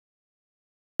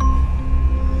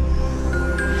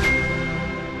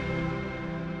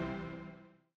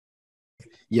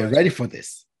You're ready for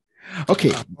this?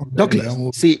 Okay, I'm ready.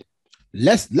 Douglas. See,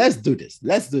 let's do this.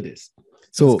 Let's do this.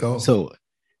 Let's go. So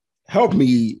help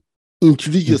me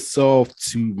introduce yourself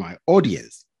to my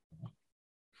audience.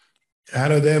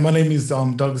 Hello there. My name is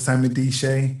Douglas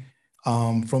Hamandishe.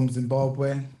 From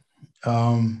Zimbabwe.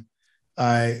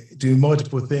 I do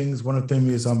multiple things. One of them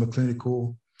is I'm a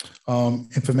clinical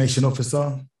information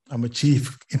officer. I'm a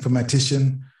chief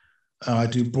informatician. I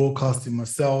do broadcasting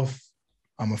myself.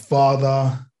 I'm a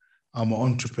father. I'm an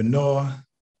entrepreneur.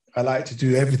 I like to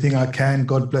do everything I can.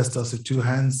 God blessed us with two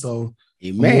hands. So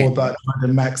Amen. I'm all about trying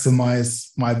to maximize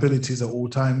my abilities at all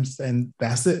times. And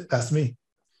that's it. That's me.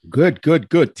 Good.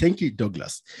 Thank you,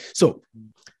 Douglas. So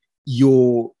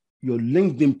your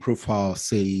LinkedIn profile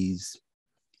says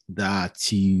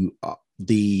that you are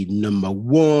the number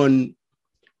one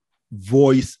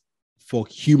voice for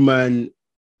human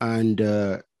and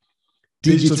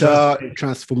digital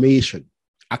transformation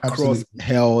across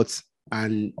health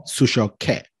and social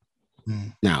care.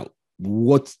 Now,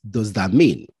 what does that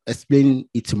mean? Explain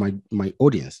it to my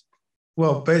audience.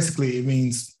 Well, basically, it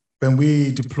means when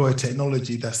we deploy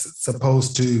technology that's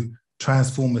supposed to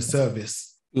transform a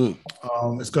service,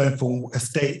 it's going from a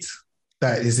state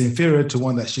that is inferior to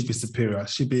one that should be superior. It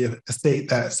should be a state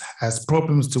that has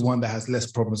problems to one that has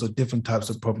less problems or different types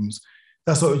of problems.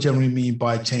 That's what we generally mean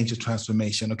by change or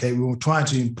transformation. Okay, we were trying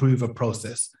to improve a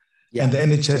process. Yeah. And the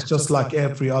NHS, just like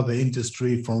every other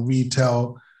industry, from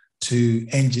retail to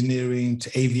engineering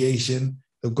to aviation,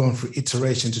 they've gone through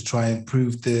iteration to try and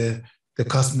improve the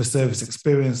customer service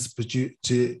experience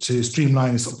to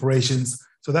streamline its operations.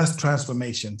 So that's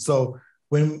transformation. So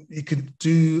when you could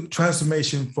do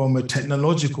transformation from a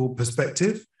technological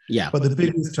perspective, but the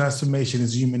biggest transformation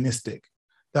is humanistic.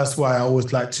 That's why I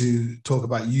always like to talk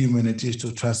about human and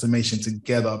digital transformation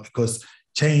together, because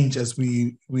change, as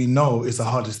we know, is the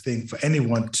hardest thing for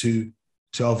anyone to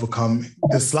overcome.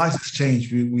 The slightest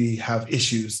change, we have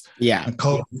issues. Yeah. And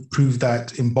COVID proved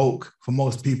that in bulk for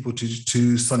most people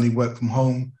to suddenly work from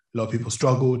home. A lot of people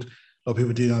struggled. A lot of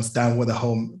people didn't understand what the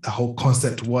whole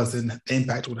concept was and the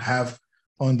impact it would have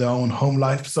on their own home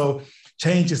life. So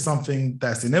change is something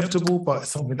that's inevitable, but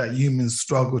it's something that humans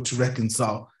struggle to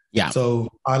reconcile. Yeah. So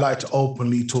I like to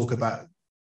openly talk about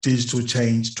digital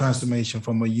change, transformation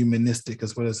from a humanistic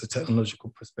as well as a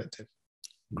technological perspective.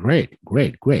 Great.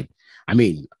 I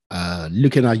mean,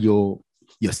 looking at your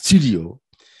studio,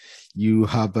 you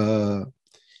have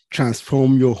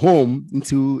transformed your home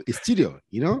into a studio,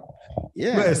 Yeah.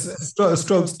 Well, it's a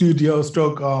stroke studio,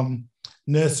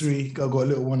 nursery. I got a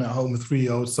little one at home, a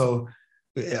 3-year-old. So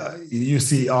you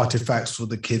see artifacts for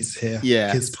the kids here.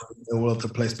 Yeah. Kids all over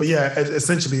the place. But yeah,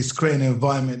 essentially it's creating an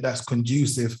environment that's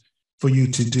conducive for you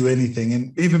to do anything.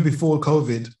 And even before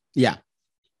COVID,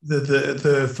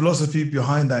 the philosophy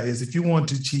behind that is if you want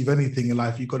to achieve anything in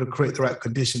life, you've got to create the right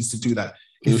conditions to do that.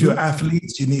 If you're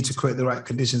athletes, you need to create the right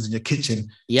conditions in your kitchen.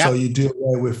 Yeah. So you do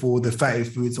away with all the fatty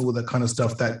foods, all that kind of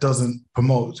stuff that doesn't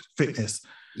promote fitness.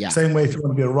 Yeah. Same way, if you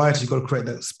want to be a writer, you've got to create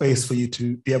that space for you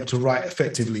to be able to write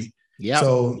effectively. Yeah.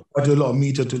 So I do a lot of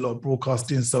media, do a lot of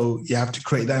broadcasting. So you have to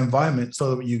create that environment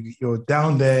so that you're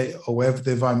down there or wherever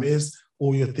the environment is,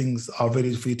 all your things are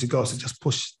ready for you to go. So just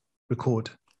push record.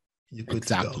 You're good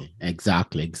to go.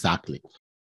 Exactly.